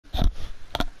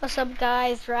What's up,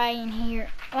 guys? Ryan here.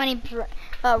 My name's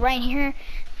Ryan here,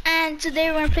 and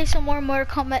today we're gonna play some more Mortal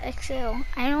Kombat XL.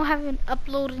 I know I haven't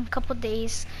uploaded in a couple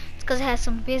days. It's because I had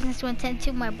some business to attend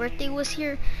to. My birthday was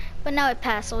here, but now it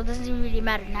passed, so it doesn't really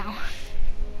matter now.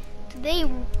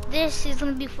 Today, this is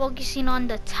gonna be focusing on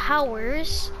the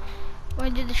towers. We're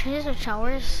gonna do the transistor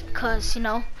towers, cause you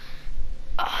know,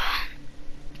 I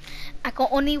can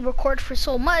only record for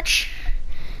so much,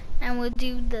 and we'll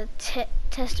do the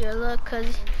tester look,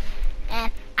 cause. And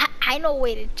I know a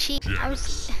way to cheat.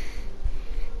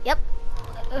 Yep.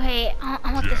 Okay,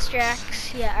 I want this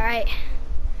Drax. Yeah, alright.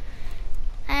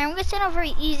 And I'm gonna set out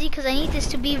very easy because I need this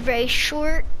to be very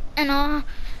short and all.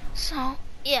 So,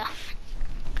 yeah.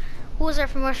 Who was our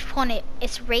first opponent?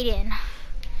 It's Raiden.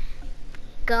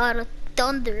 God of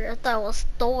Thunder. I thought it was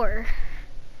Thor.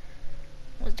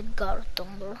 Was the God of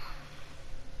Thunder.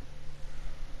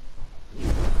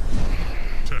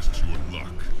 Test your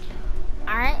luck.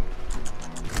 Alright.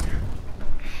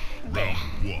 Round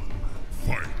one,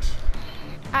 fight.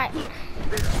 Alright.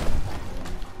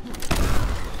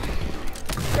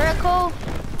 Circle.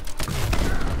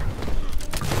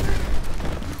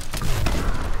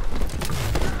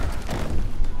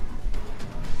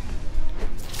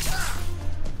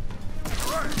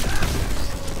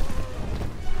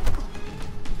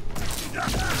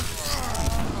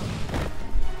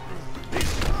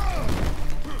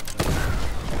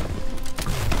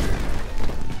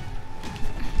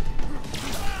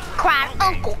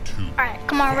 Uncle. Alright,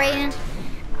 come on, Raiden.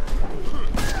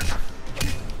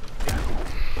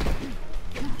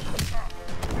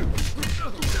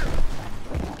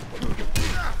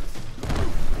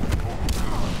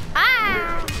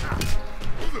 Ah!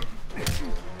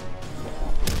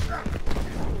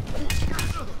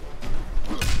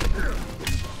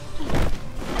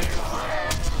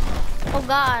 Oh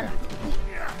God.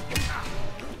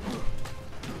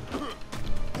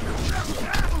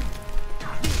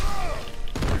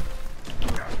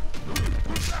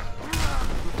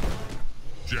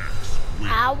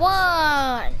 I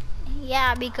won!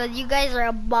 Yeah, because you guys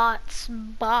are bots.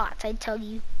 Bots, I tell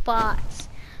you, bots.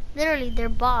 Literally, they're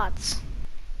bots.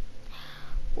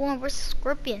 One versus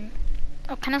Scorpion.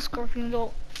 What kind of Scorpion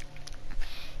though? It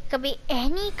could be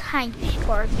any kind of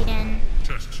Scorpion.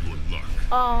 Test your luck.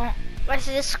 What's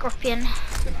this Scorpion?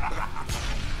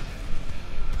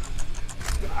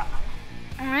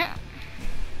 Alright.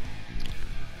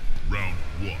 Round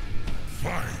one,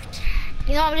 fight.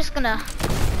 You know, I'm just gonna.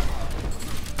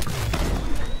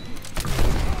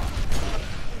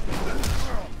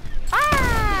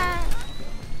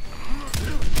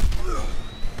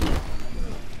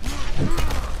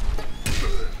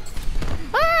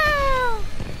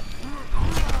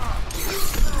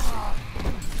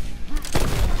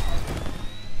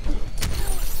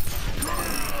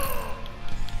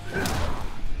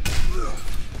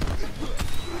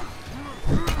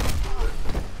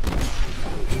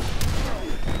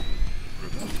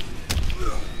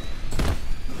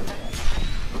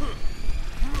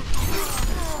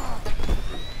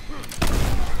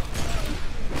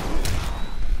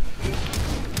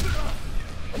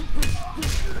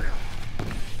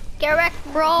 Get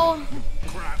wrecked, bro.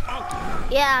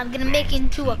 Yeah, I'm gonna make it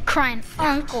into a crying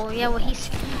uncle. Yeah, what he's.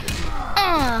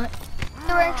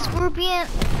 Get wrecked, Scorpion.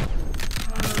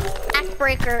 Act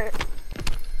breaker.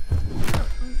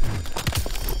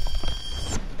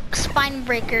 Spine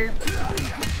breaker.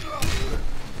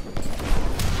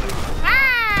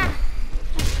 Ah!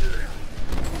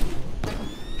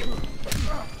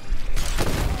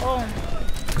 Oh.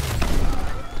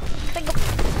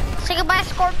 Say goodbye,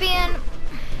 Scorpion.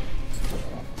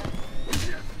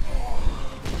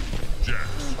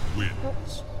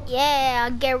 Yeah,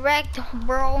 get wrecked,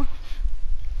 bro.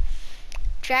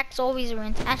 Drax always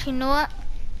wins. Actually, you know what?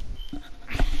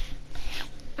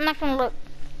 I'm not gonna look.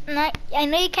 I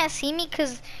know you can't see me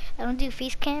because I don't do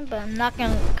face cam, but I'm not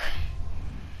gonna look.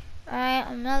 Alright,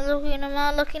 I'm not looking.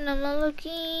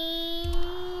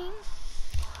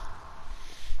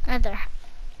 Right there.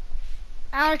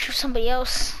 I want to choose somebody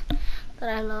else that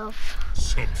I love.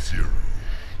 Sub-Zero.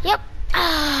 Yep.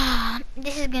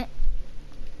 This is gonna.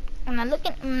 I'm not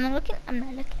looking.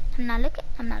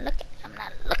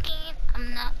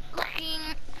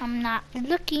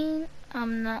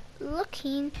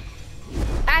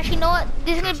 Actually, you know what?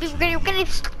 This is gonna be. We're gonna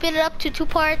split it up to 2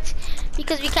 parts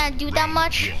because we can't do that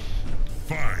much.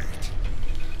 Fight.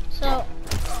 So.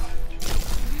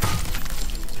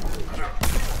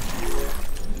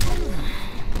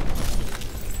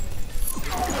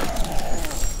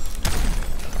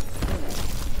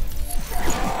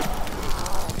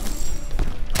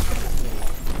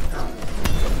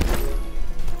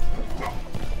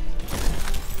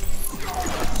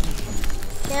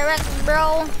 Get wrecked,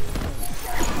 bro.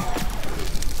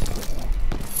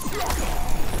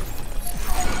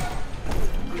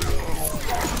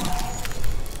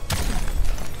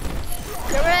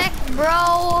 Get wrecked,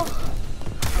 bro.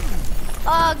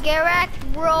 Oh, get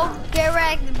wrecked, bro. Get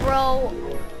wrecked, bro.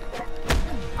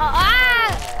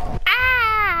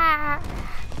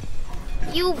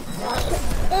 You.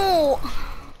 Oh.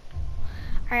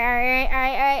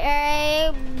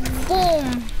 Alright.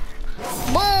 Boom.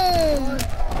 Boom.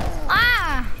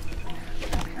 Ah.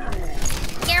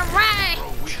 Get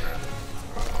wrecked.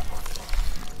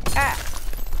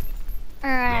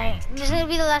 Alright. This is gonna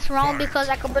be the last round because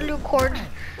I could barely record.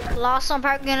 Lost. So I'm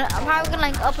probably gonna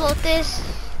like upload this.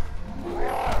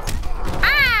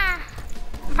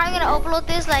 I'm probably gonna upload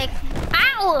this like,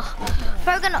 ow! I'm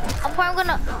probably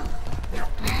gonna,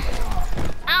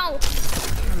 ow!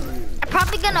 I'm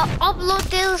probably gonna upload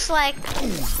this like,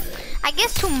 I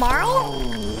guess tomorrow?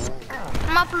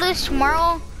 I'm gonna upload this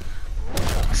tomorrow.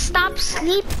 Stop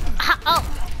sleep. Ow!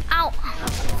 Ow!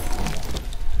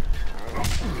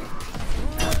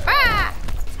 Ah!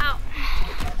 Ow!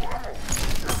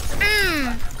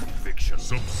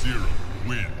 Sub-Zero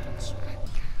wins.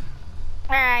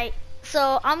 Alright,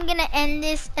 so I'm gonna end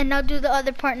this and I'll do the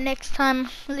other part next time.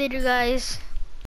 Later, guys.